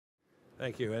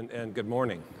Thank you, and good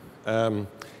morning. And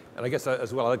I guess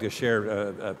as well, I'd like to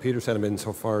share Peter's sentiment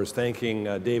so far as thanking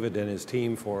David and his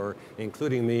team for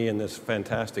including me in this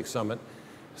fantastic summit.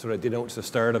 Sort of denotes the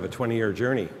start of a 20-year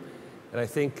journey. And I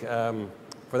think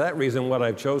for that reason, what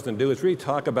I've chosen to do is really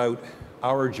talk about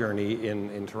our journey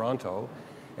in Toronto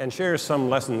and share some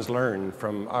lessons learned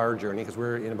from our journey, because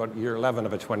we're in about year 11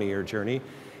 of a 20-year journey.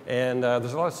 And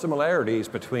there's a lot of similarities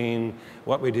between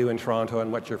what we do in Toronto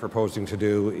and what you're proposing to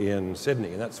do in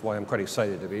Sydney, and that's why I'm quite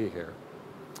excited to be here.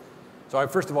 So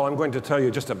first of all, I'm going to tell you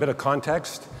just a bit of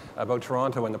context about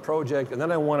Toronto and the project, and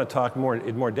then I want to talk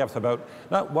in more depth about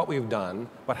not what we've done,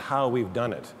 but how we've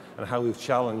done it, and how we've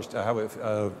challenged, how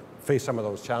we've faced some of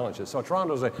those challenges. So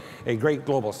Toronto's a great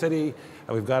global city.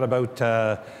 We've got about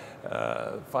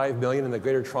 5 million in the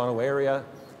Greater Toronto Area.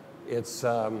 It's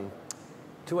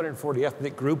 240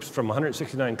 ethnic groups from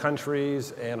 169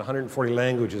 countries and 140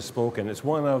 languages spoken. It's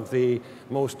one of the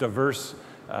most diverse,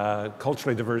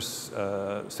 culturally diverse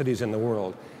cities in the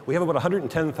world. We have about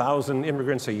 110,000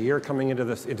 immigrants a year coming into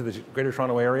the Greater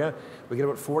Toronto Area. We get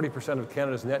about 40% of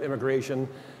Canada's net immigration,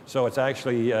 so it's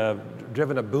actually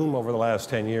driven a boom over the last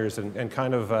 10 years and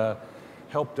kind of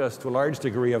helped us to a large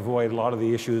degree avoid a lot of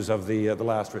the issues of the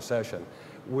last recession.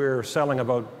 We're selling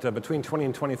about between 20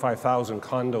 and 25,000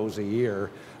 condos a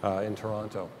year in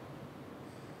Toronto.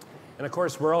 And of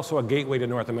course, we're also a gateway to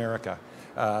North America.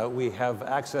 We have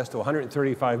access to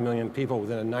 135 million people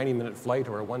within a 90-minute flight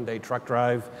or a one-day truck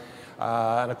drive.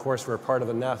 And of course, we're part of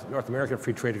a North American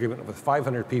Free Trade Agreement with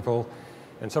 500 people.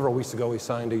 And several weeks ago, we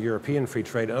signed a European free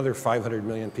trade, another 500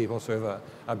 million people, so we have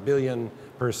a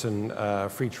billion-person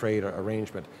free trade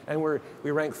arrangement. And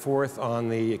we rank 4th on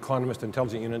the Economist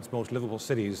Intelligence Unit's most livable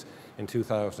cities in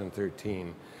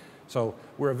 2013. So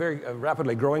we're a very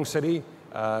rapidly growing city.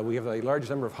 We have the largest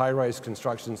number of high-rise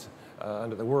constructions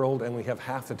under the world, and we have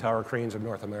half the tower cranes of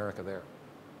North America there.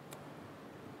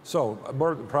 So,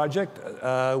 aboard the project,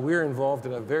 we're involved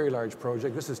in a very large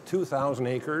project. This is 2,000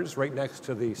 acres right next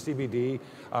to the CBD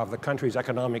of the country's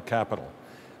economic capital.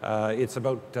 It's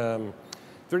about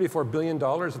 $34 billion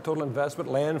of total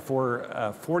investment, land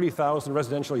for 40,000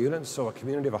 residential units, so a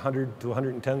community of 100 to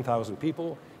 110,000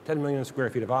 people, 10 million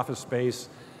square feet of office space,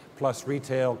 plus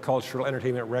retail, cultural,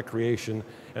 entertainment, recreation,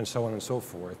 and so on and so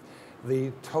forth.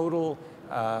 The total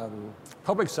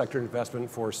public sector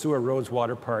investment for sewer, roads,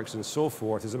 water parks, and so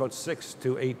forth is about $6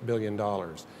 to $8 billion.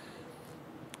 So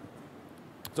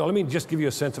let me just give you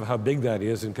a sense of how big that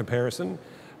is in comparison.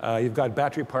 You've got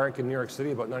Battery Park in New York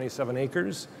City, about 97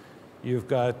 acres. You've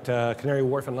got Canary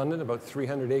Wharf in London, about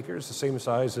 300 acres, the same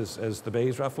size as the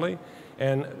Bays, roughly.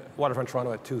 And Waterfront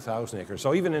Toronto at 2,000 acres.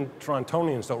 So even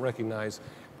Torontonians don't recognize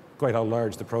quite how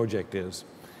large the project is.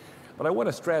 But I want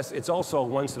to stress it's also a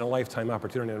once-in-a-lifetime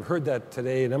opportunity. I've heard that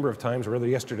today a number of times, or rather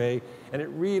yesterday, and it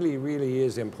really, really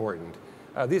is important.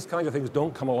 These kinds of things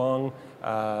don't come along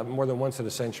more than once in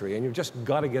a century, and you've just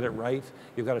got to get it right.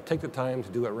 You've got to take the time to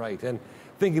do it right. And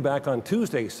thinking back on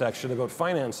Tuesday's section about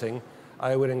financing,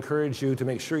 I would encourage you to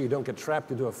make sure you don't get trapped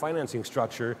into a financing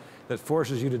structure that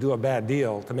forces you to do a bad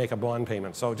deal to make a bond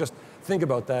payment. So just think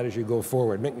about that as you go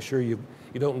forward, making sure you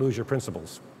don't lose your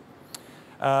principles.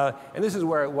 And this is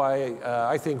why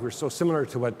I think we're so similar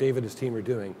to what David and his team are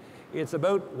doing. It's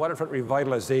about waterfront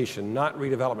revitalization, not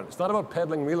redevelopment. It's not about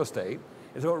peddling real estate.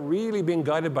 It's about really being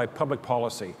guided by public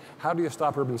policy. How do you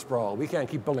stop urban sprawl? We can't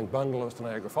keep building bungalows to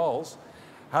Niagara Falls.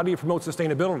 How do you promote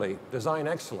sustainability, design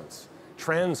excellence,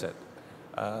 transit,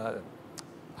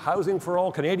 housing for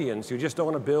all Canadians? You just don't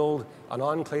want to build an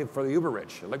enclave for the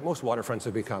uber-rich, like most waterfronts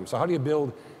have become. So how do you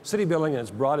build city building in its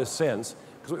broadest sense?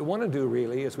 Because what we want to do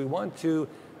really is we want to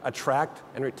attract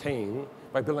and retain,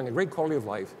 by building a great quality of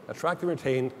life, attract and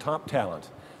retain top talent.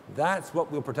 That's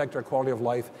what will protect our quality of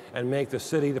life and make the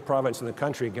city, the province, and the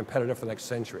country competitive for the next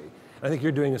century. And I think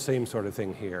you're doing the same sort of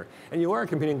thing here. And you are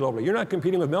competing globally. You're not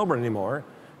competing with Melbourne anymore.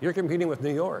 You're competing with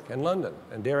New York and London,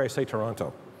 and dare I say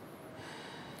Toronto.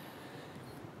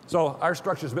 So our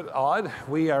structure is a bit odd.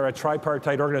 We are a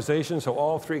tripartite organization, so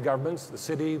all three governments, the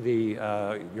city,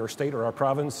 your state or our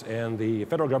province, and the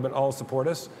federal government all support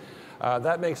us.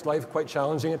 That makes life quite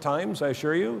challenging at times, I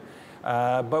assure you.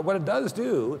 But what it does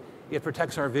do, it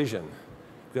protects our vision.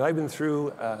 Because I've been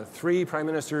through 3 prime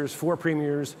ministers, 4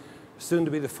 premiers, soon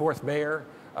to be the 4th mayor,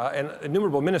 and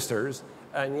innumerable ministers,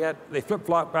 and yet they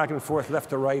flip-flop back and forth,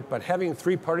 left to right, but having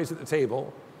 3 parties at the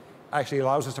table actually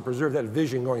allows us to preserve that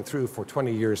vision going through for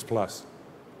 20 years plus.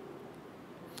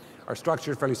 Our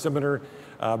structure is fairly similar.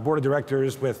 Board of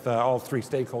directors with all 3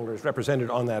 stakeholders represented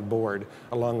on that board,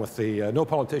 along with the no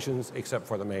politicians except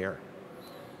for the mayor.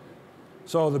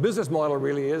 So the business model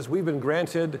really is, we've been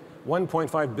granted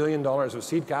 $1.5 billion of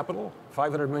seed capital,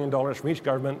 $500 million from each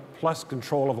government, plus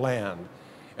control of land.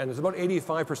 And there's about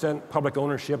 85% public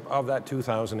ownership of that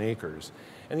 2,000 acres.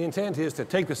 And the intent is to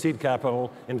take the seed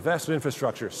capital, invest in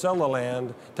infrastructure, sell the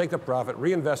land, take the profit,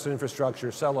 reinvest in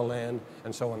infrastructure, sell the land,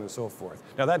 and so on and so forth.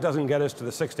 Now that doesn't get us to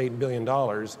the $6 to $8 billion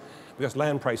because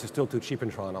land price is still too cheap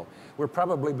in Toronto. We're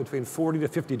probably between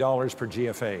 $40 to $50 per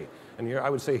GFA. And I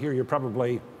would say here you're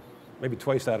probably maybe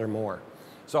twice that or more.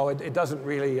 So it doesn't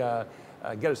really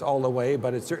get us all the way,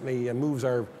 but it certainly moves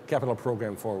our capital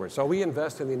program forward. So we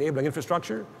invest in the enabling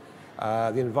infrastructure,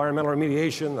 the environmental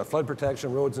remediation, the flood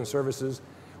protection, roads and services.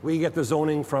 We get the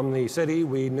zoning from the city.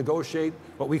 We negotiate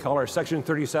what we call our Section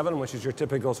 37, which is your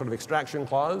typical sort of extraction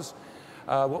clause.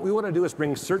 What we want to do is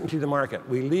bring certainty to the market.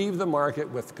 We leave the market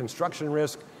with construction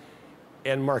risk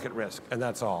and market risk, and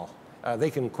that's all.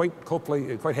 They can quite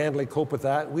handily cope with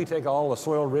that. We take all the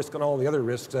soil risk and all the other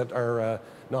risks that are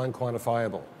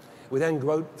non-quantifiable. We then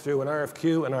go out through an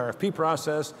RFQ and RFP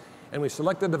process, and we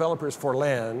select the developers for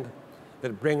land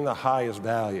that bring the highest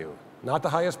value. Not the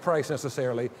highest price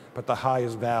necessarily, but the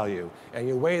highest value. And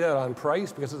you weigh that on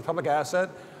price because it's a public asset,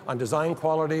 on design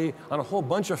quality, on a whole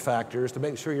bunch of factors to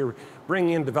make sure you're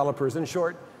bringing in developers. In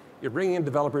short, you're bringing in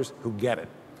developers who get it.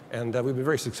 And we've been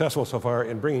very successful so far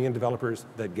in bringing in developers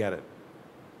that get it.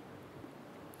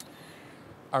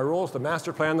 Our role is to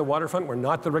master plan the waterfront. We're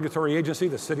not the regulatory agency.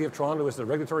 The City of Toronto is the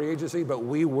regulatory agency, but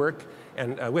we work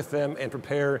with them and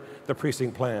prepare the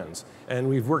precinct plans. And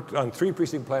we've worked on 3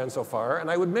 precinct plans so far. And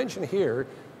I would mention here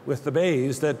with the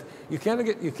bays that you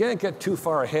can't get too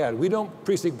far ahead. We don't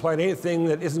precinct plan anything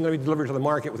that isn't going to be delivered to the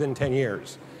market within 10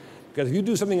 years. Because if you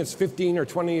do something that's 15 or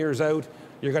 20 years out,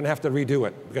 you're going to have to redo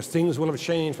it because things will have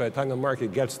changed by the time the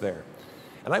market gets there.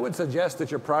 And I would suggest that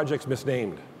your project's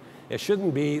misnamed. It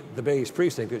shouldn't be the Bay's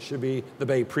precinct, it should be the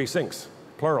Bay precincts,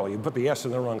 plural. You put the S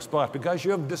in the wrong spot because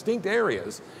you have distinct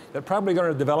areas that are probably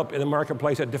going to develop in the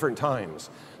marketplace at different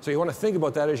times. So you want to think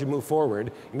about that as you move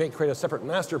forward. You may create a separate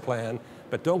master plan,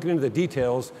 but don't get into the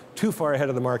details too far ahead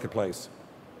of the marketplace.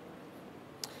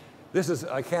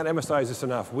 I can't emphasize this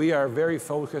enough. We are very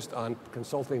focused on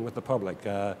consulting with the public.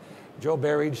 Joe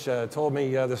Berridge told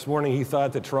me this morning he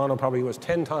thought that Toronto probably was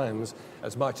 10 times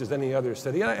as much as any other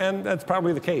city, and that's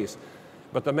probably the case.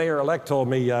 But the mayor-elect told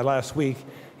me last week,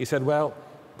 he said, well,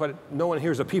 but no one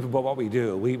hears a peep about what we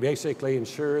do. We basically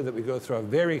ensure that we go through a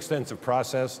very extensive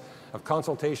process of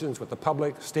consultations with the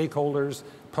public, stakeholders,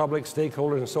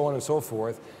 and so on and so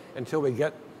forth, until we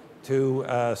get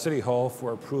to City Hall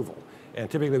for approval. And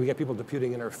typically we get people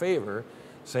deputing in our favor,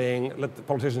 saying, let the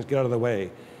politicians get out of the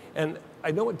way. And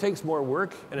I know it takes more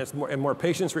work and more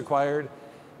patience required,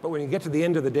 but when you get to the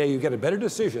end of the day, you get a better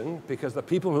decision because the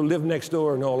people who live next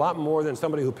door know a lot more than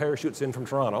somebody who parachutes in from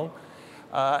Toronto,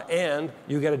 and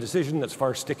you get a decision that's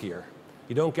far stickier.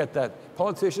 You don't get that.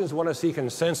 Politicians want to see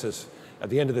consensus at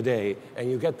the end of the day, and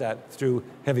you get that through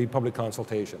heavy public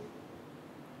consultation.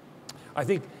 I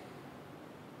think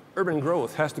urban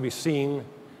growth has to be seen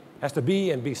as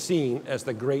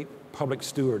the great public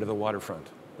steward of the waterfront.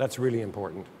 That's really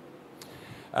important.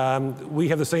 We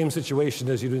have the same situation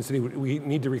as Union City. We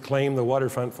need to reclaim the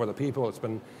waterfront for the people.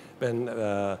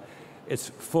 It's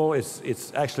full.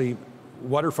 It's actually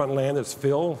waterfront land that's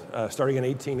filled starting in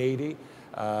 1880.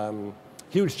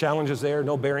 Huge challenges there.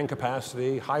 No bearing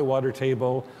capacity. High water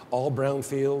table. All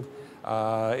brownfield.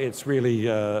 It's really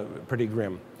pretty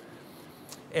grim.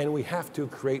 And we have to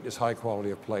create this high quality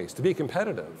of place to be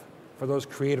competitive for those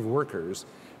creative workers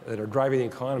that are driving the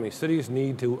economy. Cities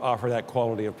need to offer that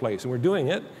quality of place. And we're doing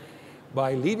it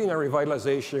by leading our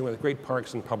revitalization with great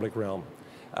parks and public realm.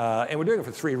 And we're doing it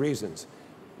for 3 reasons.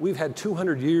 We've had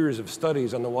 200 years of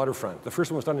studies on the waterfront. The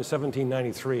first one was done in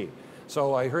 1793.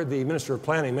 So I heard the Minister of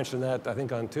Planning mention that, I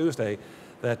think on Tuesday,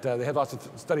 that they had lots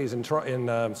of studies in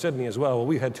Sydney as well. Well,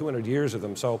 we've had 200 years of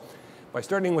them. So by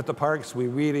starting with the parks, we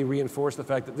really reinforce the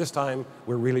fact that this time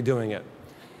we're really doing it.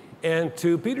 And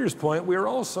to Peter's point, we're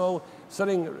also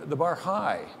setting the bar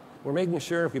high. We're making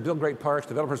sure if we build great parks,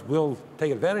 developers will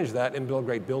take advantage of that and build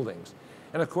great buildings.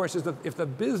 And of course, if the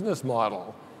business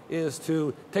model is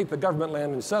to take the government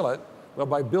land and sell it, well,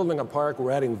 by building a park, we're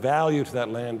adding value to that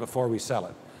land before we sell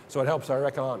it. So it helps our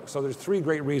economics. So there's 3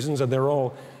 great reasons, and they're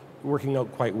all working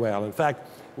out quite well. In fact,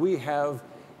 we have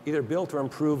either built or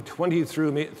improved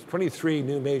 23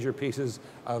 new major pieces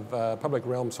of public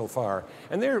realm so far.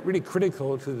 And they're really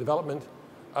critical to the development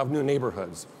of new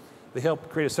neighborhoods. They help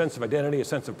create a sense of identity, a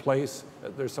sense of place.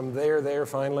 There's some there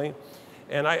finally.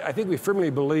 And I think we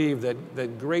firmly believe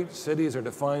that great cities are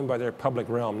defined by their public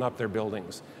realm, not their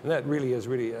buildings. And that really is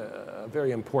a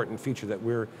very important feature that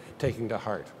we're taking to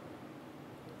heart.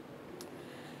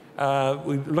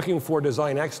 We're looking for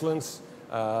design excellence.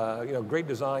 Great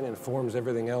design informs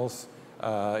everything else.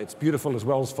 It's beautiful as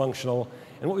well as functional.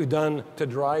 And what we've done to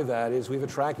drive that is we've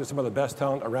attracted some of the best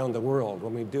talent around the world.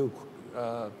 When we do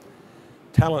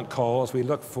talent calls, we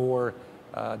look for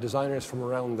designers from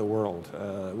around the world.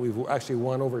 We've actually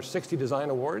won over 60 design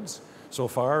awards so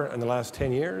far in the last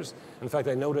 10 years. In fact,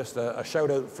 I noticed a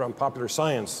shout out from Popular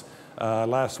Science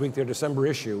last week. Their December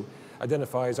issue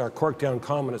identifies our Corktown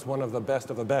Common as one of the best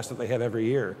that they have every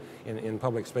year in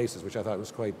public spaces, which I thought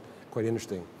was quite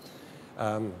interesting.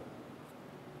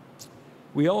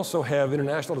 We also have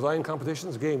international design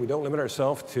competitions. Again, we don't limit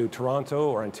ourselves to Toronto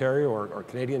or Ontario or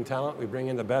Canadian talent. We bring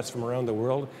in the best from around the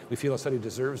world. We feel the city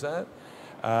deserves that.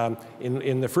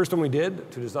 In the first one we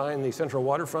did to design the Central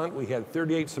Waterfront, we had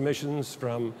 38 submissions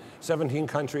from 17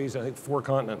 countries, I think 4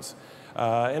 continents.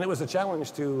 And it was a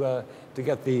challenge to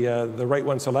get the right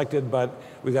one selected, but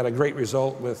we got a great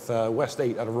result with West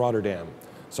 8 out of Rotterdam.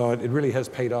 So it really has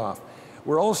paid off.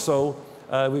 We're also,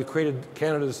 we've created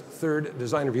Canada's 3rd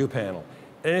design review panel.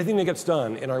 Anything that gets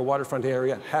done in our waterfront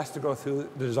area has to go through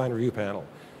the design review panel.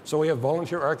 So we have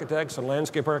volunteer architects and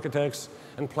landscape architects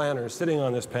and planners sitting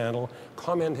on this panel,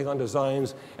 commenting on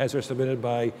designs as they're submitted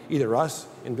by either us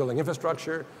in building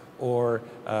infrastructure or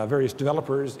various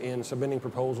developers in submitting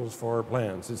proposals for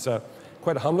plans. It's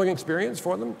quite a humbling experience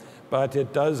for them, but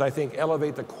it does, I think,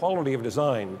 elevate the quality of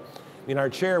design. I mean, our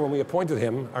chair, when we appointed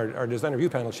him, our design review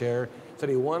panel chair, said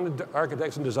he wanted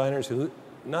architects and designers who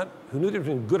knew the difference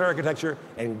between good architecture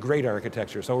and great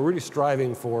architecture. So we're really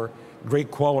striving for great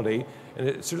quality, and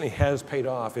it certainly has paid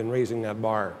off in raising that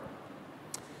bar.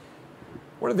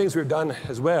 One of the things we've done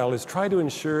as well is try to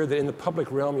ensure that in the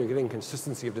public realm you're getting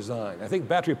consistency of design. I think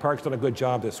Battery Park's done a good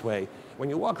job this way. When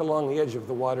you walk along the edge of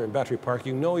the water in Battery Park,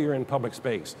 you know you're in public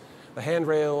space. The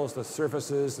handrails, the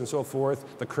surfaces, and so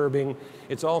forth, the curbing,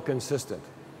 it's all consistent.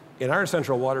 In our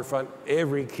Central Waterfront,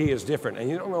 every key is different, and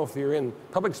you don't know if you're in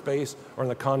public space or in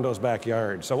the condo's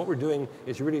backyard. So what we're doing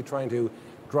is really trying to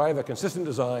drive a consistent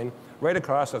design right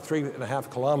across the 3.5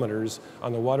 kilometers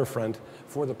on the waterfront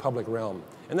for the public realm.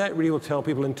 And that really will tell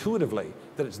people intuitively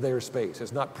that it's their space,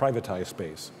 it's not privatized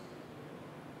space.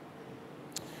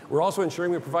 We're also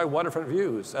ensuring we provide waterfront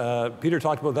views. Peter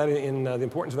talked about that in the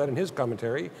importance of that in his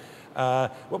commentary.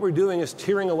 What we're doing is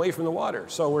tiering away from the water.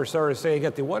 So we're sort of saying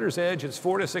at the water's edge, it's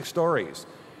 4 to 6 stories,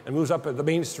 and moves up at the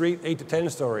main street, 8 to 10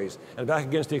 stories, and back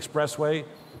against the expressway,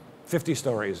 50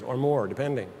 stories or more,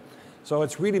 depending. So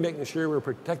it's really making sure we're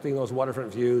protecting those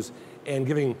waterfront views and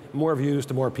giving more views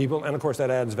to more people, and of course that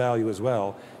adds value as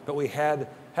well. But we have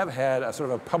had a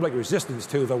sort of a public resistance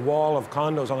to the wall of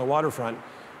condos on the waterfront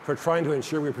for trying to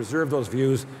ensure we preserve those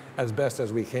views as best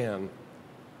as we can.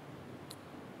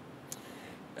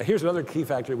 Here's another key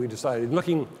factor we decided.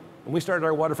 When we started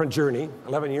our waterfront journey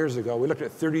 11 years ago, we looked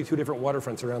at 32 different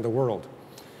waterfronts around the world.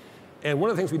 And one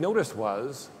of the things we noticed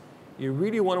was you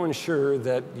really want to ensure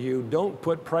that you don't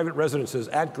put private residences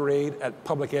at grade at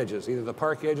public edges, either the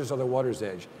park edges or the water's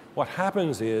edge. What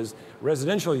happens is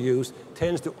residential use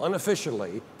tends to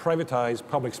unofficially privatize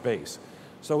public space.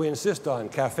 So we insist on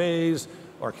cafes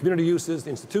or community uses,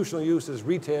 institutional uses,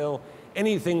 retail,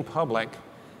 anything public,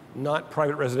 not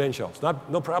private residential. It's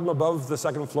no problem above the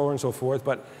 2nd floor and so forth,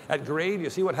 but at grade, you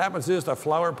see what happens is the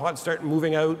flower pots start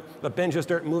moving out, the benches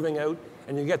start moving out,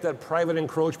 and you get that private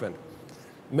encroachment.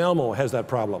 Malmo has that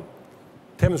problem.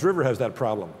 Thames River has that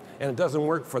problem. And it doesn't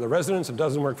work for the residents, it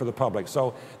doesn't work for the public.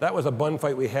 So that was a bun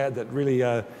fight we had that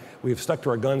really, we've stuck to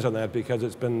our guns on that because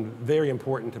it's been very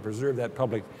important to preserve that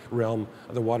public realm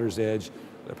of the water's edge,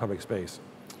 the public space.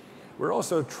 We're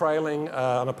also trialing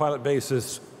on a pilot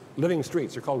basis living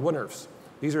streets. They're called Waterfronts.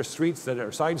 These are streets that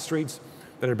are side streets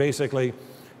that are basically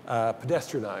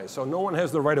pedestrianized. So no one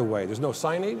has the right of way. There's no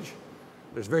signage.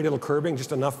 There's very little curbing,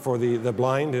 just enough for the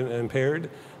blind and impaired.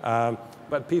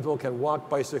 But people can walk,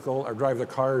 bicycle, or drive their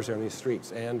cars on these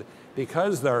streets. And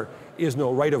because there is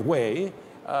no right of way,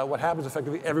 what happens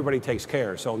effectively, everybody takes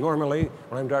care. So normally,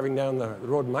 when I'm driving down the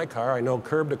road in my car, I know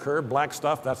curb to curb, black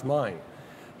stuff, that's mine.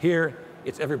 Here,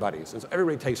 it's everybody's, and so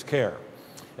everybody takes care.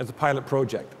 It's a pilot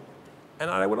project. And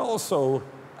I would also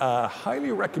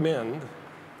highly recommend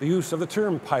the use of the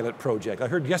term pilot project. I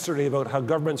heard yesterday about how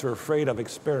governments are afraid of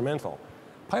experimental.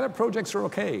 Pilot projects are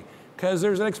okay, because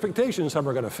there's an expectation some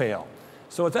are going to fail.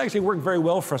 So it's actually worked very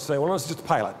well for us to say, well, it's just a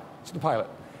pilot. It's just a pilot.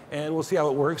 And we'll see how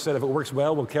it works, and if it works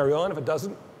well, we'll carry on. If it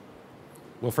doesn't,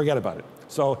 we'll forget about it.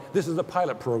 So this is a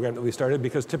pilot program that we started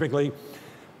because typically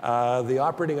the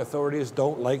operating authorities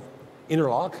don't like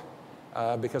interlock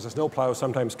because the snowplows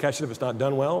sometimes catch it if it's not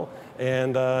done well.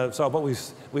 And but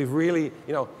we've really,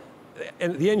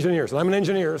 And the engineers, and I'm an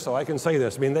engineer, so I can say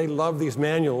this, I mean, they love these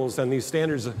manuals and these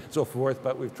standards and so forth,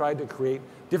 but we've tried to create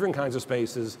different kinds of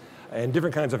spaces and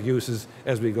different kinds of uses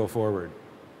as we go forward.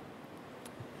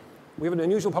 We have an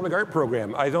unusual public art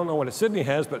program. I don't know what Sydney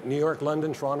has, but New York,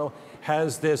 London, Toronto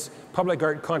has this public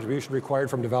art contribution required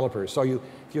from developers. So if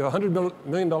you have a $100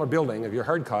 million building of your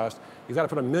hard cost, you've got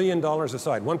to put $1 million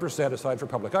aside, 1% aside for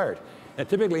public art. And it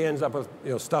typically ends up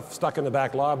with stuff stuck in the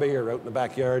back lobby or out in the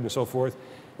backyard and so forth.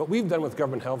 What we've done with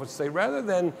government health is say, rather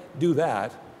than do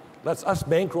that, let's us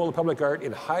bankroll the public art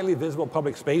in highly visible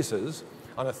public spaces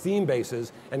on a theme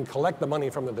basis and collect the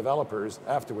money from the developers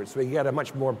afterwards. So we get a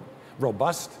much more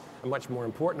robust, a much more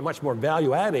important, a much more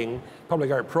value-adding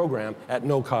public art program at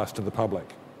no cost to the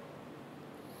public.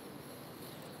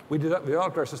 We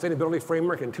developed our sustainability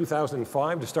framework in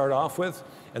 2005 to start off with,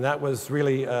 and that was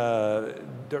really to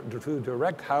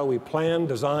direct how we plan,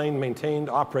 design, maintained,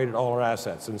 operated all our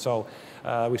assets. And so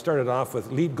we started off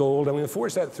with LEED Gold, and we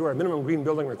enforced that through our minimum green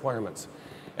building requirements.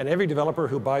 And every developer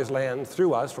who buys land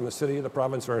through us, from the city, the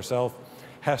province, or ourselves,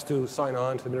 has to sign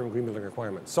on to the minimum green building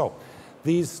requirements. So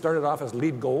these started off as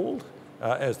LEED Gold,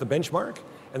 as the benchmark,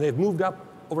 and they've moved up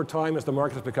over time as the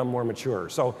market has become more mature.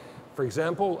 So, for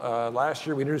example, last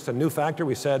year we introduced a new factor.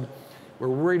 We said, we're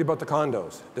worried about the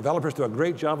condos. Developers do a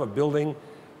great job of building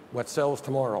what sells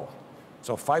tomorrow.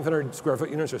 So 500 square foot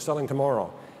units are selling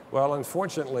tomorrow. Well,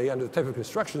 unfortunately, under the type of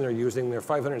construction they're using, they're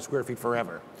 500 square feet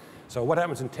forever. So what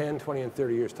happens in 10, 20, and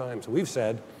 30 years' time? So we've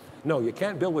said, no, you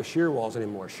can't build with shear walls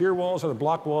anymore. Shear walls are the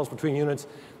block walls between units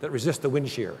that resist the wind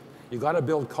shear. You've got to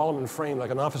build column and frame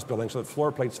like an office building so the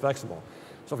floor plate's flexible.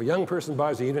 So if a young person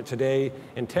buys a unit today,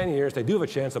 in 10 years, they do have a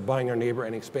chance of buying their neighbor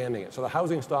and expanding it. So the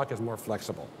housing stock is more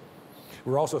flexible.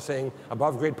 We're also saying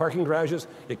above grade parking garages,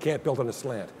 you can't build on a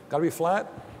slant. Got to be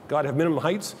flat, got to have minimum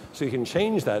heights, so you can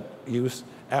change that use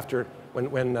after,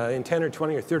 when in 10 or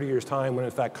 20 or 30 years' time, when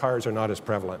in fact cars are not as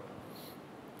prevalent.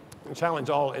 The challenge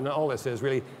in all this is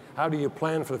really, how do you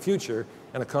plan for the future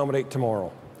and accommodate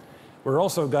tomorrow? We're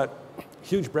also got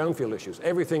huge brownfield issues.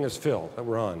 Everything is fill that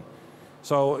we're on.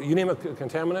 So you name a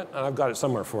contaminant, and I've got it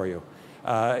somewhere for you.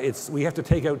 We have to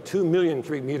take out 2 million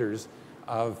cubic meters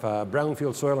of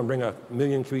brownfield soil and bring 1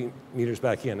 million cubic meters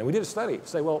back in. And we did a study to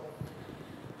say, well,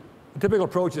 the typical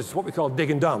approach is what we call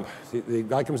dig and dump. The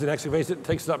guy comes in, excavates it,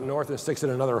 takes it up north, and sticks it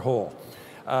in another hole.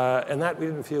 And that we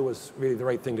didn't feel was really the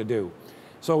right thing to do.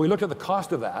 So we looked at the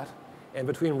cost of that, and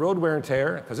between road wear and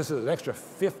tear, because this is an extra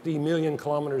 50 million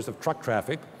kilometers of truck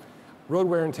traffic, road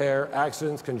wear and tear,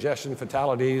 accidents, congestion,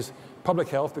 fatalities, public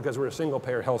health, because we're a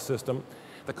single-payer health system,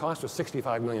 the cost was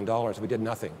 $65 million. We did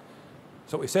nothing.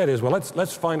 So what we said is, well,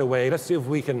 let's find a way. Let's see if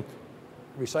we can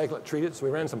recycle it, treat it. So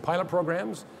we ran some pilot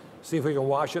programs, see if we can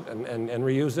wash it and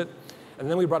reuse it. And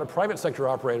then we brought a private sector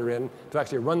operator in to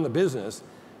actually run the business.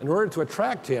 In order to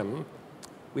attract him,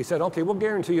 we said, okay, we'll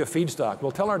guarantee you a feedstock.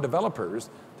 We'll tell our developers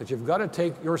that you've got to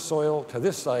take your soil to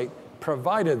this site,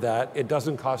 provided that it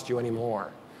doesn't cost you any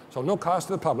more. So no cost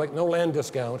to the public, no land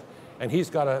discount, and he's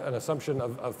got an assumption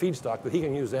of feedstock that he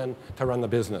can use then to run the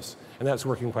business. And that's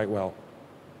working quite well.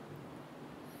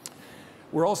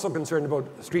 We're also concerned about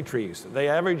street trees. The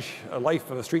average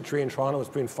life of a street tree in Toronto is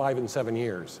between 5 and 7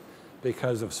 years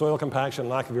because of soil compaction,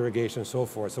 lack of irrigation, and so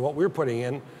forth. So what we're putting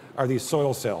in are these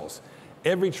soil cells.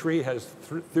 Every tree has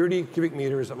 30 cubic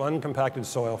meters of uncompacted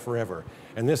soil forever.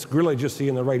 And this grillage you see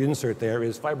in the right insert there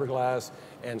is fiberglass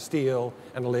and steel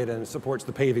and a lid, and it supports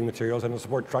the paving materials and it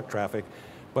supports truck traffic.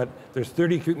 But there's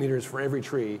 30 cubic meters for every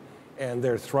tree, and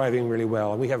they're thriving really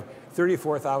well. And we have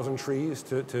 34,000 trees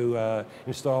to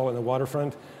install in the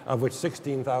waterfront, of which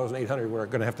 16,800 we're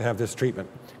going to have this treatment.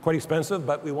 Quite expensive,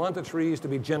 but we want the trees to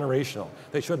be generational.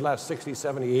 They should last 60,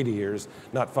 70, 80 years,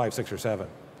 not 5, 6, or 7.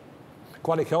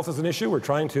 Aquatic health is an issue. We're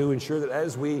trying to ensure that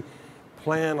as we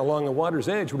plan along the water's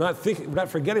edge, we're not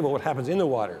forgetting about what happens in the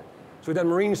water. So we've done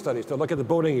marine studies to look at the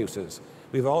boating uses.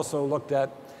 We've also looked at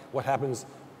what happens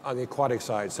on the aquatic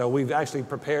side. So we've actually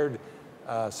prepared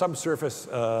subsurface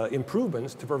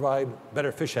improvements to provide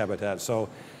better fish habitats. So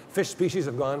fish species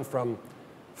have gone from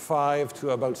 5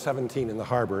 to about 17 in the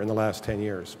harbor in the last 10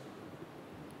 years.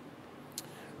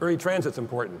 Early transit's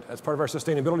important. That's part of our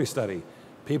sustainability study.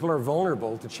 People are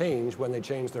vulnerable to change when they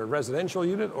change their residential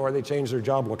unit or they change their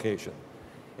job location.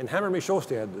 In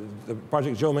Hammerby-Shostad, the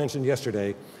project Joe mentioned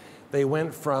yesterday, they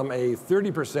went from a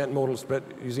 30% modal split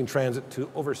using transit to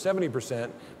over 70%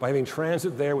 by having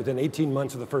transit there within 18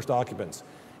 months of the first occupants.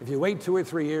 If you wait 2 or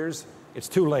 3 years, it's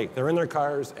too late. They're in their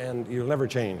cars and you'll never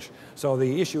change. So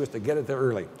the issue is to get it there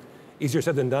early. Easier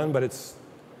said than done, but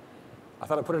I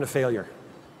thought I put in a failure.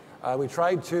 We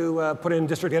tried to put in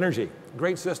district energy.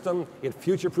 Great system. It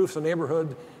future-proofs the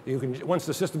neighborhood. Once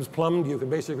the system's plumbed, you can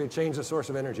basically change the source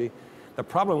of energy. The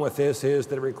problem with this is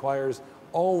that it requires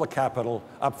all the capital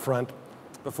up front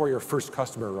before your first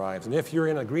customer arrives. And if you're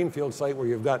in a greenfield site where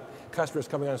you've got customers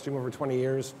coming on stream over 20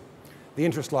 years, the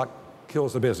interest lock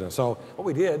kills the business. So what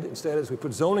we did instead is we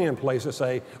put zoning in place to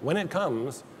say, when it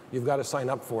comes, you've got to sign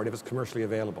up for it if it's commercially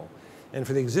available. And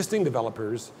for the existing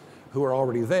developers who are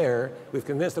already there, we've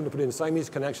convinced them to put in Siamese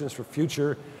connections for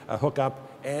future hookup,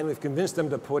 and we've convinced them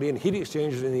to put in heat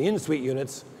exchangers in the in-suite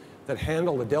units that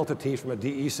handle the delta T from a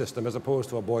DE system as opposed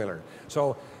to a boiler.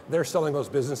 So they're selling those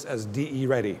business as DE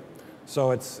ready.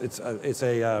 So it's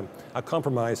a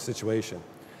compromised situation.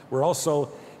 We're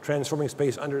also transforming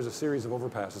space under as a series of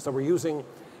overpasses. So we're using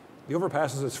the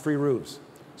overpasses as free roofs.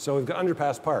 So we've got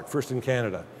Underpass Park, first in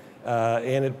Canada,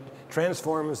 and it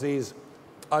transforms these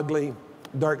ugly,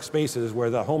 dark spaces where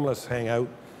the homeless hang out,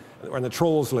 where the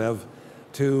trolls live,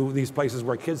 to these places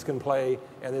where kids can play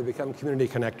and they become community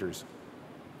connectors.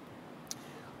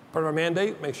 Part of our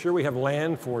mandate, make sure we have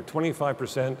land for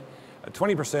 20%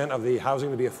 of the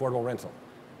housing to be affordable rental.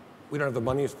 We don't have the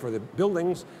money for the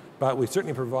buildings, but we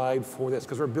certainly provide for this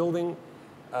because we're building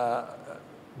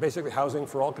basically housing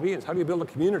for all Canadians. How do you build a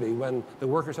community when the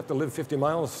workers have to live 50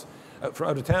 miles out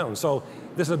of town? So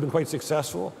this has been quite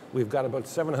successful. We've got about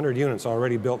 700 units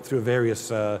already built through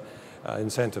various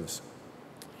incentives.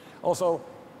 Also,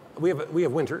 we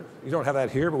have winter. You don't have that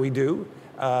here, but we do.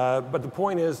 But the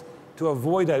point is, to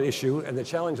avoid that issue and the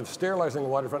challenge of sterilizing the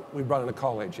waterfront, we brought in a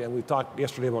college. And we talked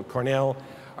yesterday about Cornell.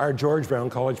 Our George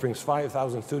Brown College brings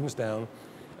 5,000 students down,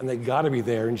 and they got to be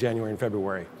there in January and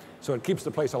February. So it keeps the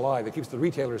place alive. It keeps the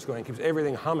retailers going, keeps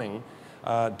everything humming.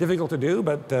 Difficult to do,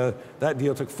 but that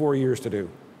deal took 4 years to do.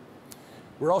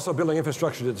 We're also building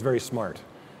infrastructure that's very smart.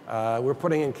 We're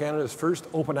putting in Canada's first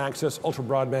open access ultra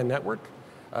broadband network.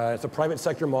 It's a private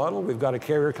sector model. We've got a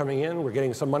carrier coming in. We're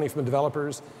getting some money from the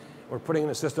developers. We're putting in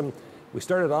a system. We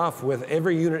started off with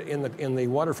every unit in the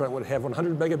waterfront would have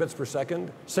 100 megabits per second,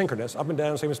 synchronous, up and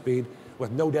down, same speed,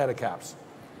 with no data caps.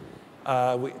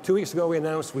 2 weeks ago, we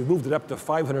announced we moved it up to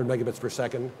 500 megabits per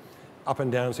second, up and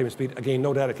down, same speed. Again,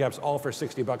 no data caps, all for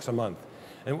 $60 a month.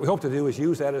 And what we hope to do is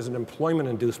use that as an employment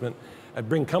inducement and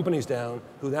bring companies down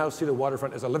who now see the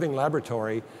waterfront as a living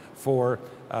laboratory for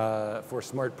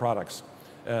smart products.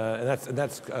 We're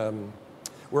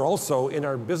also, in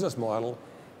our business model,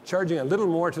 charging a little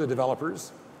more to the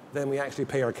developers than we actually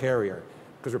pay our carrier,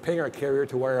 because we're paying our carrier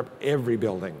to wire up every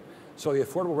building. So the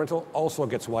affordable rental also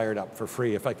gets wired up for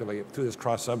free, effectively, through this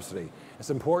cross-subsidy.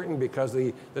 It's important because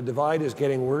the divide is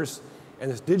getting worse, and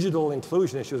this digital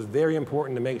inclusion issue is very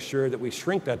important to make sure that we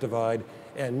shrink that divide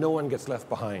and no one gets left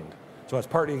behind. So it's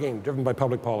partly, again, driven by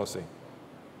public policy.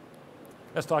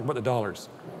 Let's talk about the dollars.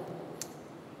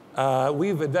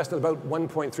 We've invested about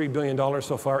 $1.3 billion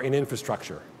so far in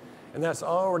infrastructure. And that's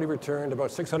already returned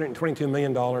about $622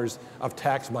 million of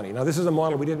tax money. Now, this is a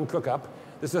model we didn't cook up.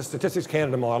 This is a Statistics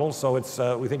Canada model, so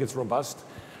we think it's robust.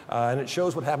 And it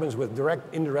shows what happens with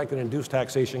direct, indirect, and induced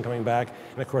taxation coming back.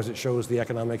 And of course, it shows the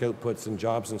economic outputs and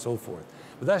jobs and so forth.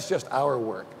 But that's just our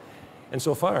work. And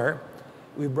so far,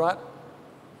 we've brought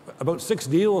about 6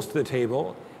 deals to the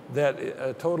table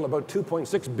that total about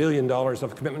 $2.6 billion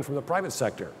of commitment from the private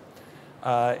sector.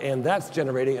 And that's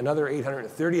generating another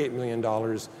 $838 million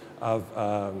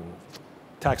of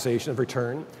taxation of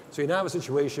return. So you now have a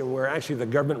situation where actually the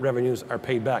government revenues are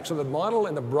paid back. So the model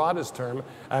in the broadest term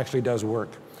actually does work.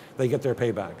 They get their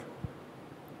payback.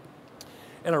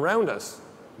 And around us,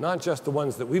 not just the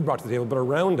ones that we've brought to the table, but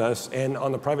around us and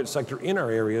on the private sector in our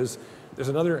areas, there's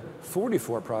another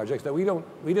 44 projects that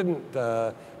we didn't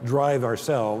drive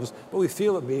ourselves, but we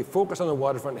feel that the focus on the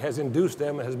waterfront has induced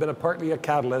them and has been partly a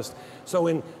catalyst. So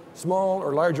in small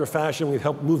or larger fashion, we've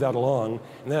helped move that along,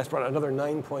 and that's brought another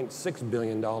 $9.6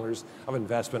 billion of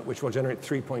investment, which will generate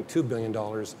 $3.2 billion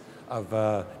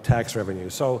of tax revenue.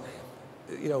 So,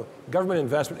 you know, government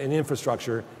investment in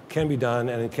infrastructure can be done,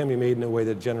 and it can be made in a way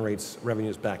that generates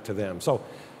revenues back to them. So,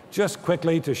 just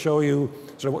quickly to show you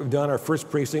sort of what we've done, our first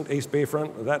precinct, East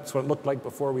Bayfront, that's what it looked like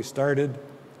before we started.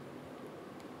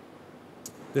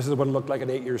 This is what it looked like in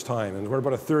 8 years' time, and we're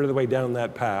about a third of the way down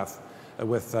that path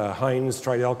with Heinz,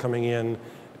 Tridel coming in,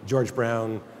 George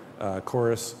Brown,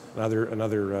 Chorus,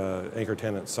 another anchor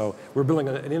tenant. So we're building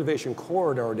an innovation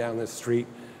corridor down this street,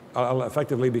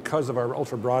 effectively because of our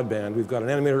ultra broadband. We've got an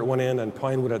animator at one end and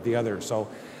Pinewood at the other, so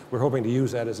we're hoping to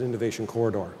use that as an innovation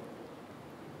corridor.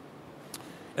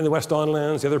 And the West Don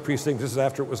Lands, the other precinct, this is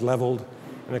after it was leveled.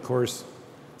 And of course,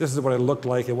 this is what it looked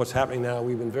like and what's happening now.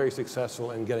 We've been very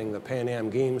successful in getting the Pan Am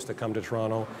Games to come to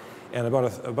Toronto. And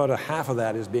about a half of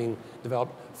that is being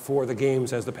developed for the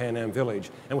games as the Pan Am Village.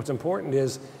 And what's important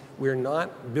is we're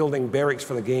not building barracks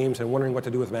for the games and wondering what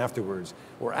to do with them afterwards.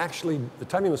 We're actually, the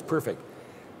timing was perfect.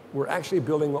 We're actually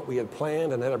building what we had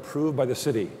planned and had approved by the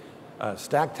city.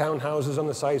 Stacked townhouses on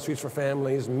the side streets for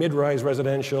families, mid-rise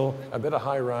residential, a bit of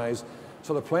high-rise.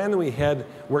 So the plan that we had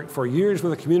worked for years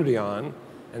with the community on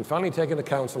and finally taken to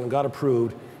council and got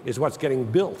approved is what's getting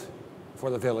built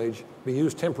for the village, be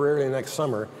used temporarily next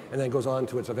summer, and then goes on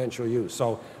to its eventual use.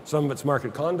 So some of it's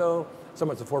market condo, some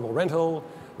of it's affordable rental,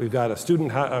 we've got a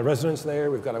student residence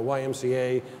there, we've got a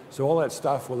YMCA, so all that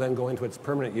stuff will then go into its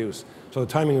permanent use. So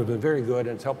the timing has been very good,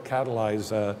 and it's helped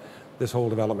catalyze this whole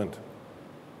development.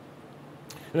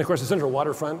 And of course, the Central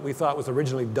Waterfront we thought was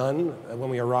originally done when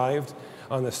we arrived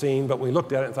on the scene, but we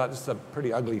looked at it and thought this is a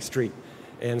pretty ugly street.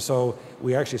 And so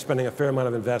we're actually spending a fair amount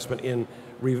of investment in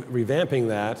revamping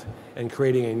that and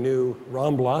creating a new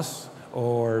Ramblas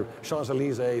or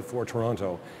Champs-Élysées for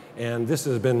Toronto. And this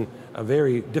has been a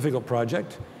very difficult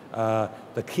project.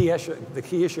 The key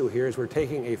issue here is we're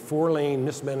taking a 4-lane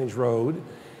mismanaged road,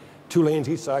 2 lanes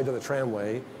each side of the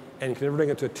tramway, and converting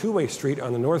it to a 2-way street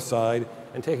on the north side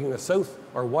and taking the south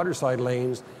or waterside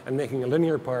lanes and making a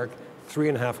linear park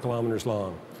 3.5 kilometers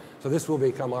long. So this will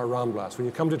become our Ramblas. When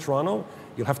you come to Toronto,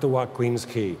 you'll have to walk Queen's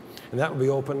Quay. And that will be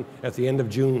open at the end of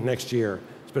June next year.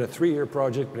 It's been a 3-year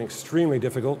project, been extremely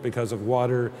difficult because of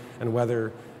water and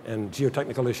weather and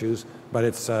geotechnical issues, but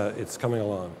it's coming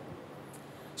along.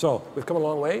 So we've come a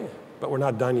long way, but we're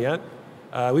not done yet.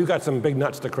 We've got some big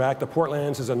nuts to crack. The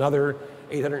Portlands is another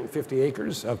 850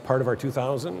 acres of part of our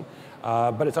 2,000,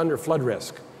 but it's under flood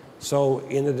risk. So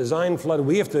in the design flood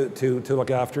we have to look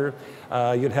after,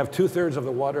 you'd have 2/3 of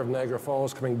the water of Niagara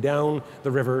Falls coming down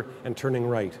the river and turning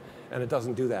right. And it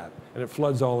doesn't do that. And it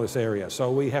floods all this area.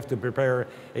 So we have to prepare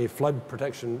a flood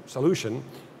protection solution,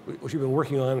 which we've been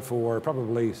working on for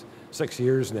probably 6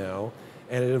 years now.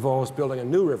 And it involves building a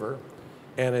new river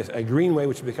and a greenway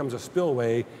which becomes a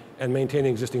spillway and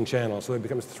maintaining existing channels. So it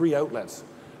becomes 3 outlets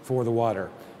for the water.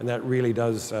 And that really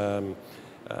does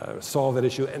solve that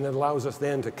issue, and it allows us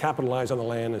then to capitalize on the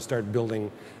land and start building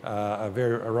a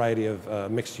variety of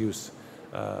mixed-use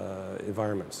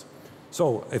environments.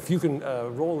 So if you can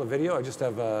roll the video, I just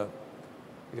have a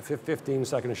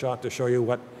 15-second shot to show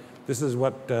you this is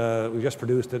what we just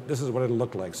produced. This is what it'll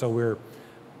look like. So we're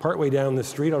partway down the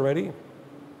street already.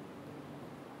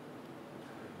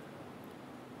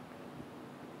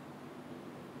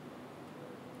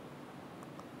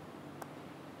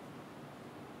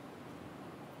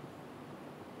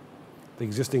 The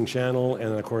existing channel,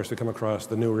 and then of course we come across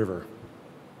the new river.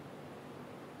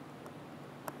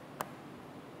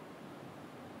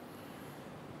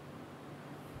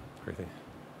 Great thing.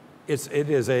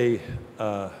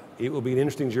 It will be an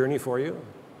interesting journey for you.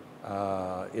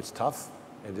 It's tough.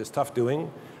 It is tough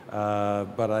doing,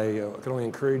 but I can only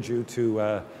encourage you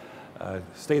to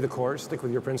stay the course, stick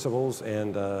with your principles,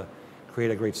 and create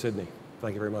a great Sydney.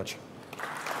 Thank you very much.